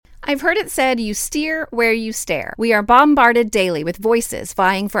I've heard it said you steer where you stare. We are bombarded daily with voices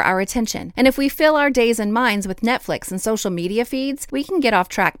vying for our attention. And if we fill our days and minds with Netflix and social media feeds, we can get off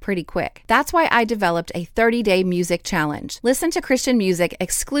track pretty quick. That's why I developed a 30-day music challenge. Listen to Christian music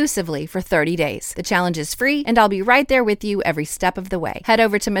exclusively for 30 days. The challenge is free, and I'll be right there with you every step of the way. Head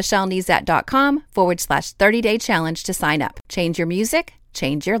over to michellenezat.com/30-day challenge to sign up. Change your music,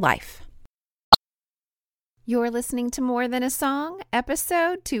 change your life. You're listening to More Than a Song,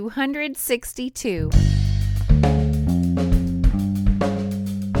 episode 262.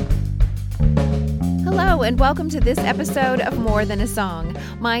 Hello, and welcome to this episode of More Than a Song.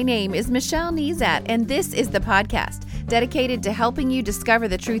 My name is Michelle Nezat, and this is the podcast dedicated to helping you discover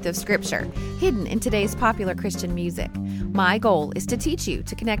the truth of Scripture, hidden in today's popular Christian music. My goal is to teach you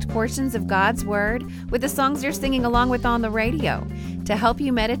to connect portions of God's Word with the songs you're singing along with on the radio, to help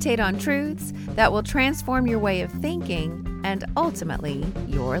you meditate on truths that will transform your way of thinking and ultimately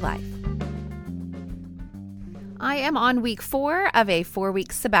your life. I am on week 4 of a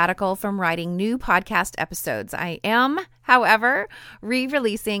 4-week sabbatical from writing new podcast episodes. I am, however,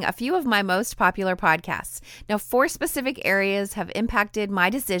 re-releasing a few of my most popular podcasts. Now, 4 specific areas have impacted my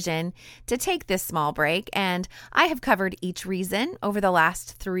decision to take this small break, and I have covered each reason over the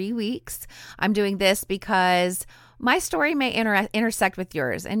last 3 weeks. I'm doing this because my story may intersect with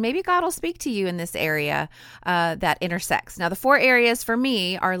yours, and maybe God will speak to you in this area that intersects. Now, the 4 areas for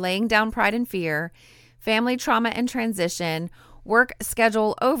me are laying down pride and fear, family trauma and transition, work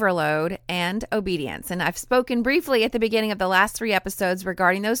schedule overload, and obedience. And I've spoken briefly at the beginning of the last 3 episodes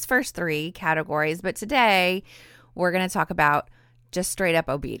regarding those first 3 categories, but today we're going to talk about just straight up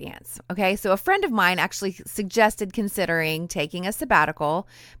obedience. Okay, so a friend of mine actually suggested considering taking a sabbatical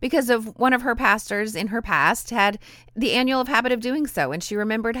because of one of her pastors in her past had the annual habit of doing so, and she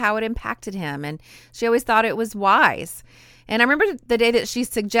remembered how it impacted him, and she always thought it was wise. And I remember the day that she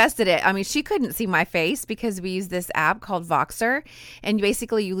suggested it. I mean, she couldn't see my face because we use this app called Voxer. And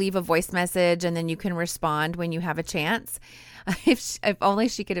basically you leave a voice message and then you can respond when you have a chance. If only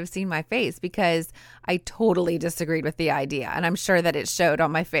she could have seen my face, because I totally disagreed with the idea. And I'm sure that it showed on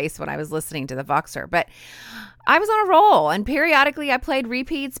my face when I was listening to the Voxer. But I was on a roll, and periodically I played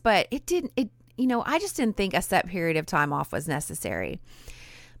repeats, but I just didn't think a set period of time off was necessary.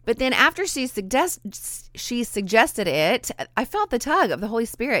 But then after she suggested it, I felt the tug of the Holy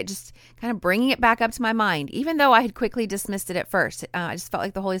Spirit just kind of bringing it back up to my mind, even though I had quickly dismissed it at first. I just felt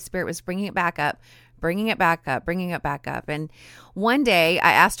like the Holy Spirit was bringing it back up, bringing it back up, bringing it back up. And one day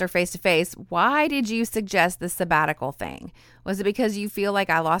I asked her face to face, why did you suggest the sabbatical thing? Was it because you feel like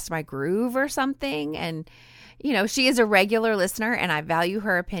I lost my groove or something? And she is a regular listener and I value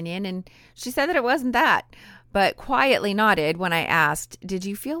her opinion. And she said that it wasn't that, but quietly nodded when I asked, did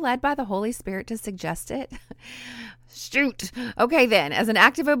you feel led by the Holy Spirit to suggest it? Shoot. Okay, then, as an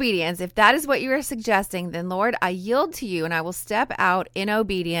act of obedience, if that is what you are suggesting, then Lord, I yield to you and I will step out in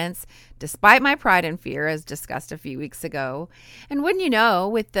obedience despite my pride and fear, as discussed a few weeks ago. And wouldn't you know,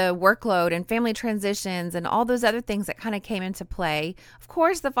 with the workload and family transitions and all those other things that kind of came into play, of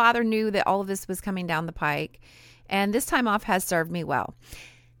course, the Father knew that all of this was coming down the pike, and this time off has served me well.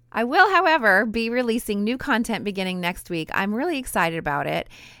 I will, however, be releasing new content beginning next week. I'm really excited about it.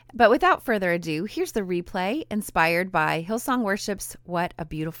 But without further ado, here's the replay inspired by Hillsong Worship's What a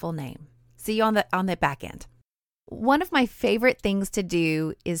Beautiful Name. See you on the back end. One of my favorite things to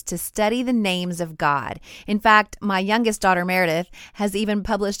do is to study the names of God. In fact, my youngest daughter, Meredith, has even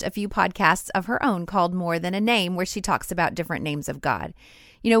published a few podcasts of her own called More Than a Name, where she talks about different names of God.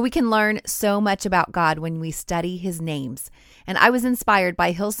 We can learn so much about God when we study his names. And I was inspired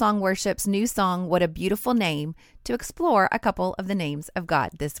by Hillsong Worship's new song, What a Beautiful Name, to explore a couple of the names of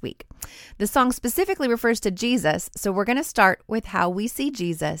God this week. The song specifically refers to Jesus, so we're going to start with how we see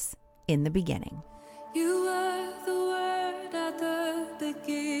Jesus in the beginning. You were the Word at the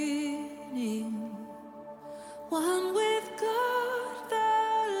beginning, one with God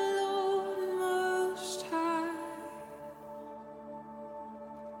the Lord Most High.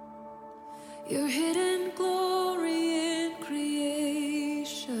 Your hidden glory in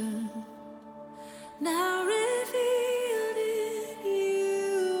creation, now revealed in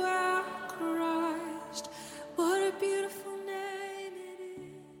you, our Christ. What a beautiful name it is.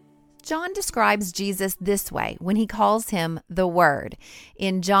 John describes Jesus this way when he calls him the Word.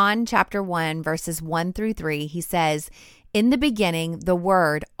 In John chapter 1, verses 1 through 3, he says, "In the beginning, the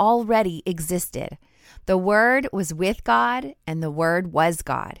Word already existed. The Word was with God, and the Word was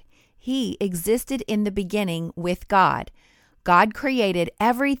God. He existed in the beginning with God. God created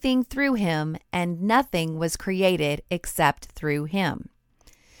everything through him, and nothing was created except through him."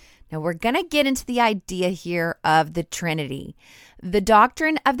 Now we're going to get into the idea here of the Trinity. The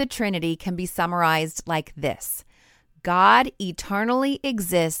doctrine of the Trinity can be summarized like this. God eternally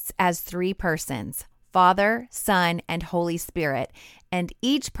exists as three persons, Father, Son, and Holy Spirit, and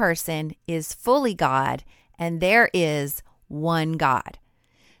each person is fully God, and there is one God.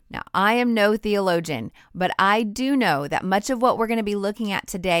 Now, I am no theologian, but I do know that much of what we're going to be looking at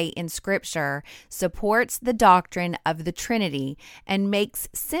today in Scripture supports the doctrine of the Trinity and makes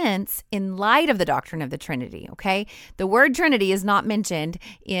sense in light of the doctrine of the Trinity, okay? The word Trinity is not mentioned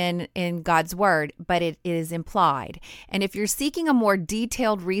in God's Word, but it is implied. And if you're seeking a more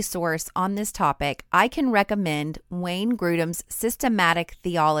detailed resource on this topic, I can recommend Wayne Grudem's Systematic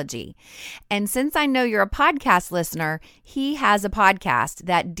Theology. And since I know you're a podcast listener, he has a podcast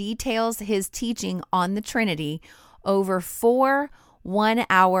that details his teaching on the Trinity over 4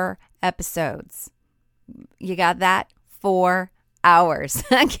 one-hour episodes. You got that? 4 hours.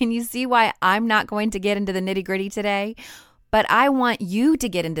 Can you see why I'm not going to get into the nitty-gritty today? But I want you to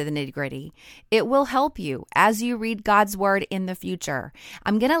get into the nitty-gritty. It will help you as you read God's Word in the future.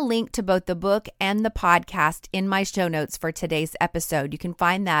 I'm going to link to both the book and the podcast in my show notes for today's episode. You can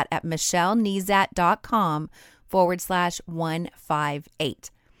find that at michellenezat.com/158.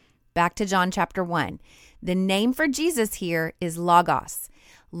 Back to John chapter 1. The name for Jesus here is Logos.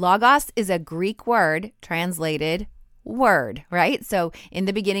 Logos is a Greek word translated word, right? So in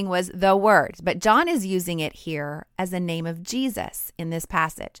the beginning was the word, but John is using it here as a name of Jesus in this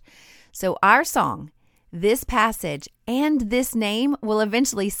passage. So our song, this passage, and this name will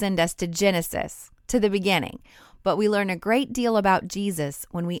eventually send us to Genesis, to the beginning. But we learn a great deal about Jesus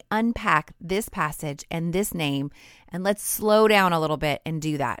when we unpack this passage and this name, and let's slow down a little bit and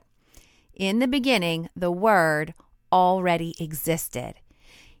do that. In the beginning, the Word already existed.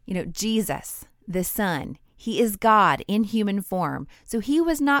 Jesus, the Son, He is God in human form. So He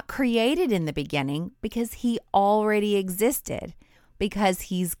was not created in the beginning because He already existed, because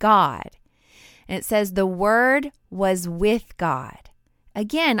He's God. And it says the Word was with God.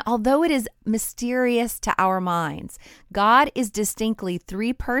 Again, although it is mysterious to our minds, God is distinctly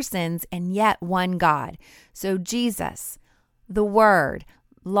three persons and yet one God. So Jesus, the Word,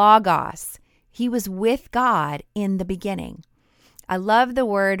 Logos, He was with God in the beginning. I love the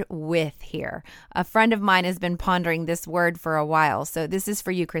word with here. A friend of mine has been pondering this word for a while, so this is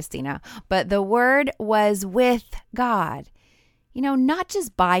for you, Christina. But the Word was with God, not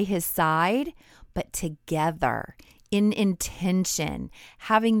just by His side, but together in intention,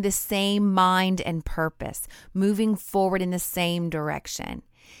 having the same mind and purpose, moving forward in the same direction.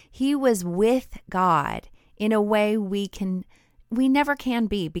 He was with God in a way we never can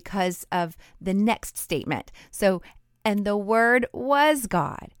be because of the next statement. So, and the Word was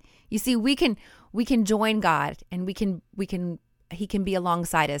God. You see, we can join God, and He can be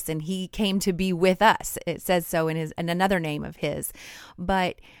alongside us, and He came to be with us. It says so in another name of His,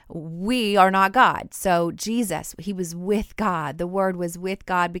 but we are not God. So Jesus, He was with God. The Word was with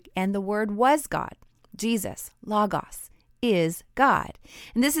God, and the Word was God. Jesus, Logos, is God.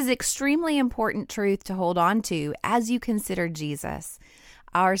 And this is extremely important truth to hold on to as you consider Jesus,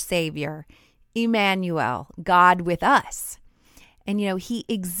 our Savior, Emmanuel, God with us. And He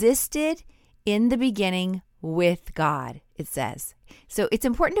existed in the beginning with God, it says. So it's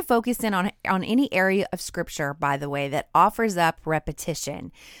important to focus in on any area of Scripture, by the way, that offers up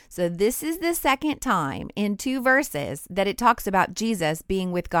repetition. So this is the second time in 2 verses that it talks about Jesus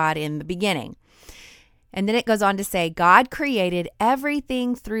being with God in the beginning. And then it goes on to say, God created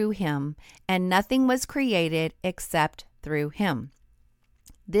everything through Him, and nothing was created except through Him.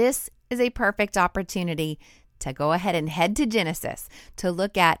 This is a perfect opportunity to go ahead and head to Genesis to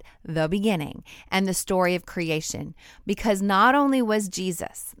look at the beginning and the story of creation. Because not only was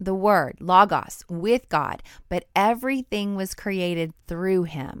Jesus, the Word, Logos, with God, but everything was created through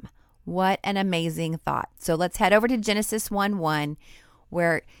Him. What an amazing thought. So let's head over to Genesis 1:1,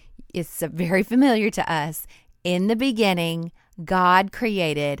 where it's very familiar to us. In the beginning, God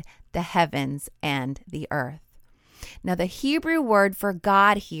created the heavens and the earth. Now, the Hebrew word for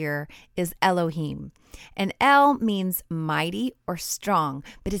God here is Elohim. And El means mighty or strong,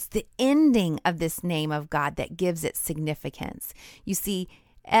 but it's the ending of this name of God that gives it significance. You see,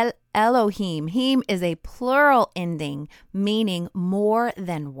 Elohim, Him is a plural ending, meaning more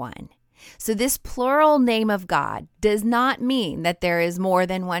than one. So this plural name of God does not mean that there is more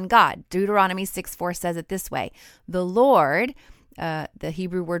than one God. Deuteronomy 6:4 says it this way. The Lord, the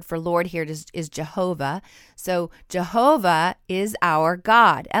Hebrew word for Lord here is Jehovah. So Jehovah is our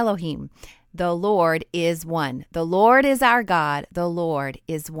God, Elohim. The Lord is one. The Lord is our God. The Lord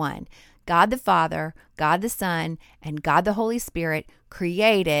is one. God the Father, God the Son, and God the Holy Spirit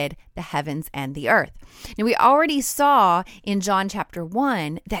created the heavens and the earth. Now, we already saw in John chapter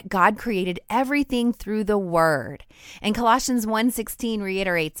 1 that God created everything through the Word. And Colossians 1:16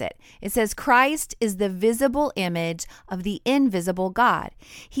 reiterates it. It says, Christ is the visible image of the invisible God.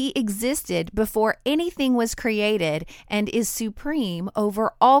 He existed before anything was created and is supreme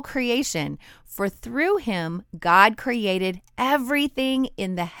over all creation. For through him, God created everything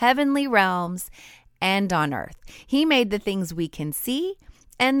in the heavenly realms and on earth. He made the things we can see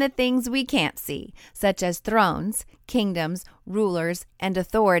and the things we can't see, such as thrones, kingdoms, rulers, and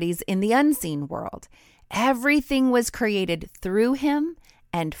authorities in the unseen world. Everything was created through him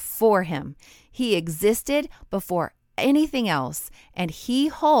and for him. He existed before anything else, and he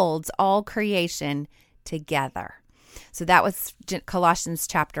holds all creation together. So that was Colossians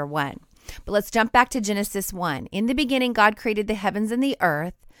chapter 1. But let's jump back to Genesis 1. In the beginning, God created the heavens and the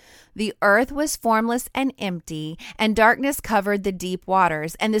earth. The earth was formless and empty, and darkness covered the deep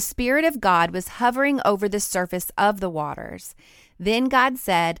waters, and the Spirit of God was hovering over the surface of the waters. Then God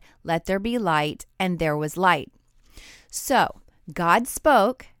said, "Let there be light," and there was light. So God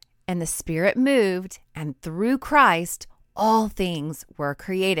spoke, and the Spirit moved, and through Christ, all things were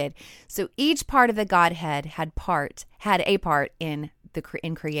created. So each part of the Godhead had a part in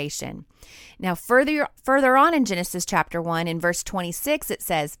creation. Now, further on in Genesis chapter 1, in verse 26, it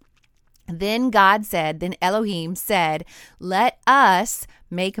says, then Elohim said, "Let us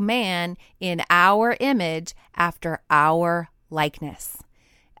make man in our image after our likeness."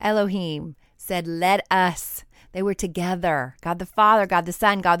 Elohim said, "Let us." They were together. God the Father, God the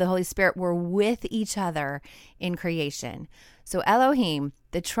Son, God the Holy Spirit were with each other in creation. So Elohim,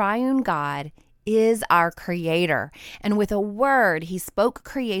 the triune God, is our creator. And with a word, he spoke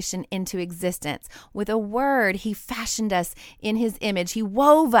creation into existence. With a word, he fashioned us in his image. He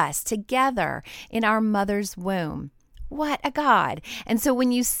wove us together in our mother's womb. What a God. And so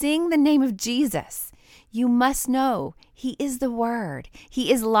when you sing the name of Jesus, you must know he is the word.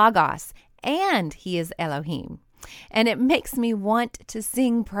 He is Logos, and he is Elohim. And it makes me want to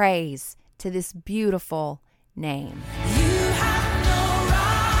sing praise to this beautiful name.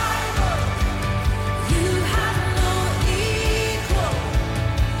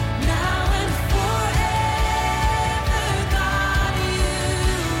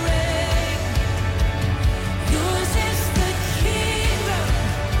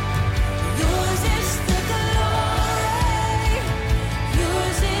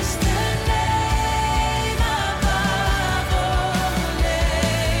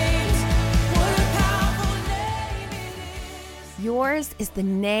 Yours is the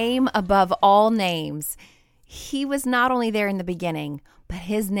name above all names. He was not only there in the beginning, but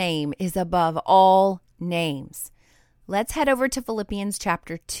his name is above all names. Let's head over to Philippians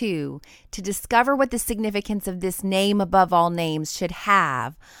chapter 2 to discover what the significance of this name above all names should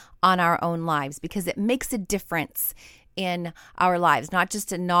have on our own lives, because it makes a difference in our lives, not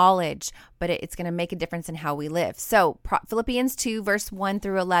just in knowledge, but it's going to make a difference in how we live. So Philippians 2 verse 1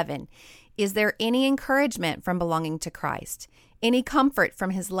 through 11. Is there any encouragement from belonging to Christ? Any comfort from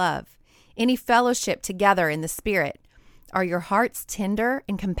his love? Any fellowship together in the Spirit? Are your hearts tender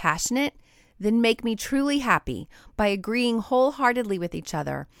and compassionate? Then make me truly happy by agreeing wholeheartedly with each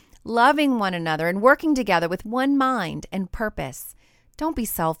other, loving one another, and working together with one mind and purpose. Don't be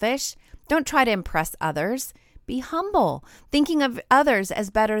selfish. Don't try to impress others. Be humble, thinking of others as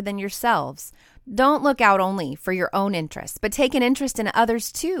better than yourselves. Don't look out only for your own interests, but take an interest in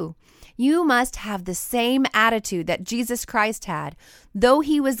others too. You must have the same attitude that Jesus Christ had. Though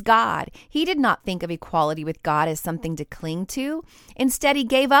he was God, he did not think of equality with God as something to cling to. Instead, he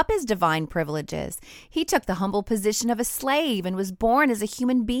gave up his divine privileges. He took the humble position of a slave and was born as a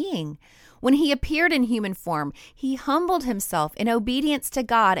human being. When he appeared in human form, he humbled himself in obedience to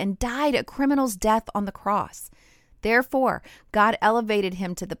God and died a criminal's death on the cross. Therefore, God elevated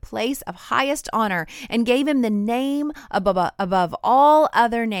him to the place of highest honor and gave him the name above all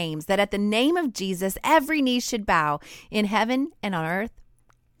other names, that at the name of Jesus every knee should bow in heaven and on earth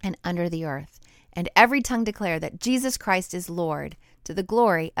and under the earth, and every tongue declare that Jesus Christ is Lord, to the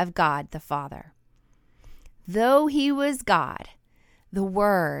glory of God the Father. Though he was God, the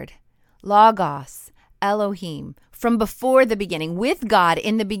Word, Logos, Elohim, from before the beginning, with God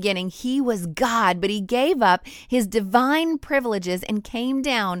in the beginning, he was God, but he gave up his divine privileges and came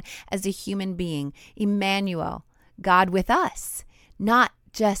down as a human being, Emmanuel, God with us. Not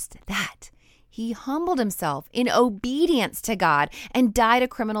just that, he humbled himself in obedience to God and died a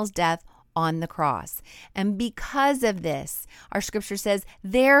criminal's death on the cross. And because of this, our scripture says,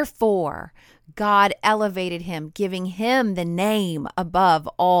 therefore, God elevated him, giving him the name above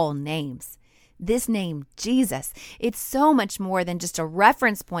all names. This name, Jesus, it's so much more than just a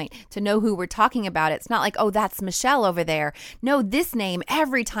reference point to know who we're talking about. It's not like, oh, that's Michelle over there. No, this name,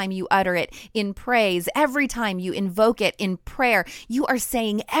 every time you utter it in praise, every time you invoke it in prayer, you are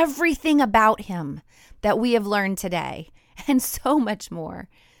saying everything about him that we have learned today, and so much more.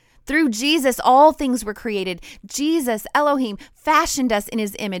 Through Jesus, all things were created. Jesus, Elohim, fashioned us in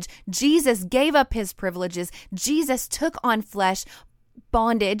his image. Jesus gave up his privileges. Jesus took on flesh,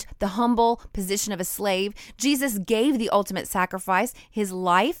 bondage, the humble position of a slave. Jesus gave the ultimate sacrifice, his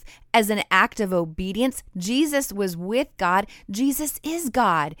life, as an act of obedience. Jesus was with God. Jesus is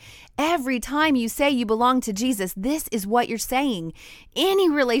God. Every time you say you belong to Jesus, this is what you're saying. Any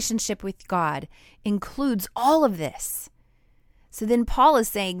relationship with God includes all of this. So then Paul is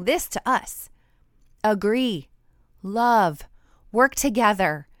saying this to us: agree, love, work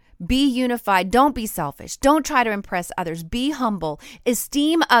together, be unified. Don't be selfish. Don't try to impress others. Be humble.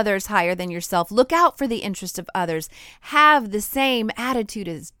 Esteem others higher than yourself. Look out for the interest of others. Have the same attitude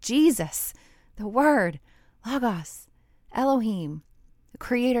as Jesus, the Word, Logos, Elohim, the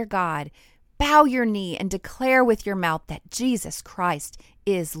Creator God. Bow your knee and declare with your mouth that Jesus Christ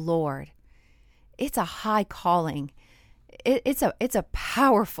is Lord. It's a high calling. It's a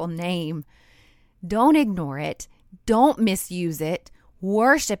powerful name. Don't ignore it. Don't misuse it.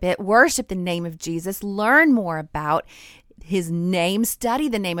 Worship it. Worship the name of Jesus. Learn more about his name. Study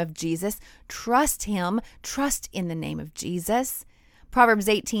the name of Jesus. Trust him. Trust in the name of Jesus. Proverbs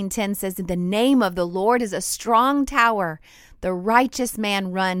 18:10 says, the name of the Lord is a strong tower. The righteous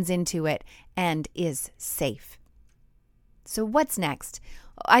man runs into it and is safe. So what's next?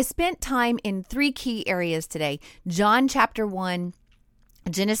 I spent time in 3 key areas today: John chapter 1,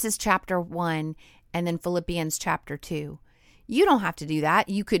 Genesis chapter 1, and then Philippians chapter 2. You don't have to do that.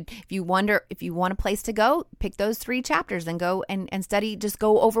 You could, if you want a place to go, pick those 3 chapters and go and study, just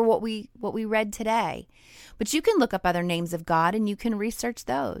go over what we read today. But you can look up other names of God and you can research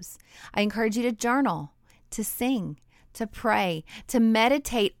those. I encourage you to journal, to sing, to pray, to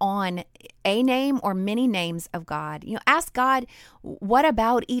meditate on a name or many names of God. Ask God, what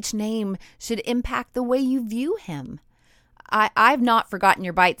about each name should impact the way you view him? I've not forgotten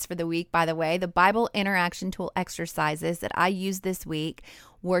your bites for the week, by the way. The Bible interaction tool exercises that I used this week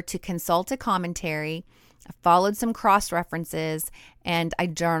were to consult a commentary, I followed some cross references, and I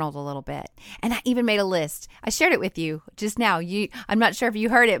journaled a little bit. And I even made a list. I shared it with you just now. I'm not sure if you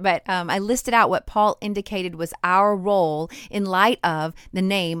heard it, but I listed out what Paul indicated was our role in light of the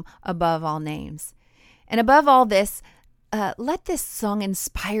name above all names. And above all this, let this song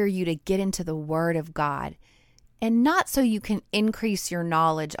inspire you to get into the Word of God. And not so you can increase your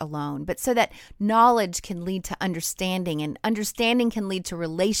knowledge alone, but so that knowledge can lead to understanding, and understanding can lead to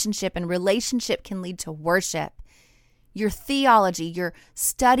relationship, and relationship can lead to worship. Your theology, your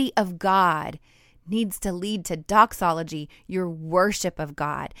study of God needs to lead to doxology, your worship of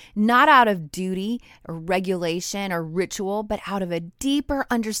God, not out of duty or regulation or ritual, but out of a deeper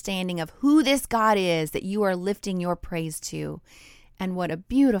understanding of who this God is that you are lifting your praise to. And what a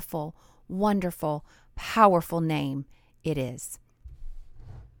beautiful, wonderful, powerful name it is.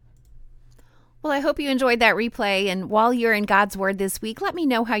 Well, I hope you enjoyed that replay. And while you're in God's Word this week, let me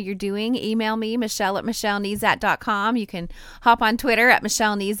know how you're doing. Email me, Michelle@MichelleNezat.com. You can hop on Twitter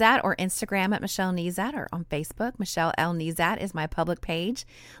 @MichelleNezat or Instagram @MichelleNezat, or on Facebook. Michelle L. Nezat is my public page.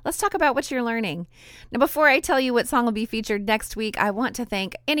 Let's talk about what you're learning. Now, before I tell you what song will be featured next week, I want to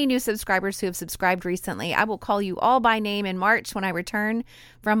thank any new subscribers who have subscribed recently. I will call you all by name in March when I return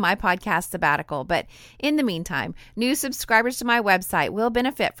from my podcast sabbatical. But in the meantime, new subscribers to my website will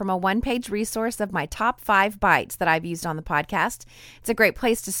benefit from a one-page resource of my top 5 bites that I've used on the podcast. It's a great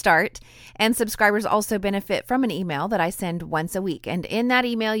place to start. And subscribers also benefit from an email that I send once a week. And in that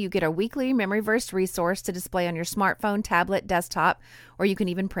email, you get a weekly memory verse resource to display on your smartphone, tablet, desktop, or you can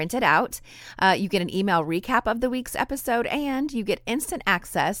even print it out. You get an email recap of the week's episode, and you get instant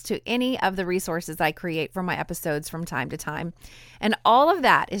access to any of the resources I create for my episodes from time to time. And all of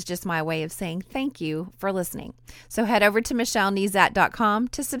that is just my way of saying thank you for listening. So head over to MichelleNezat.com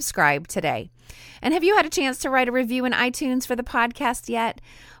to subscribe today. And have you had a chance to write a review in iTunes for the podcast yet?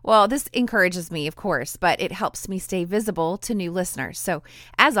 Well, this encourages me, of course, but it helps me stay visible to new listeners. So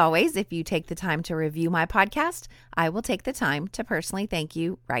as always, if you take the time to review my podcast, I will take the time to personally thank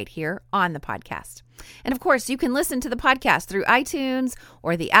you right here on the podcast. And of course, you can listen to the podcast through iTunes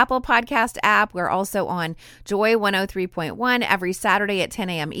or the Apple Podcast app. We're also on Joy 103.1 every Saturday at 10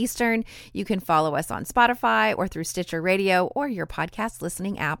 a.m. Eastern. You can follow us on Spotify or through Stitcher Radio or your podcast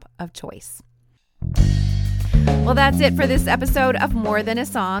listening app of choice. Well, that's it for this episode of More Than a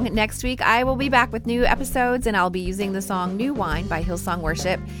Song. Next week, I will be back with new episodes, and I'll be using the song New Wine by Hillsong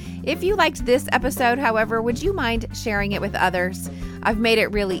Worship. If you liked this episode, however, would you mind sharing it with others? I've made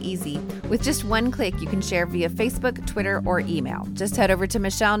it really easy. With just one click, you can share via Facebook, Twitter, or email. Just head over to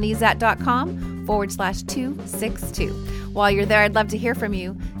michellenezat.com/262. While you're there, I'd love to hear from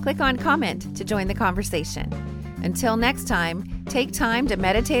you. Click on comment to join the conversation. Until next time, take time to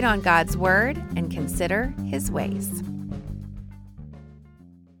meditate on God's Word and consider His ways.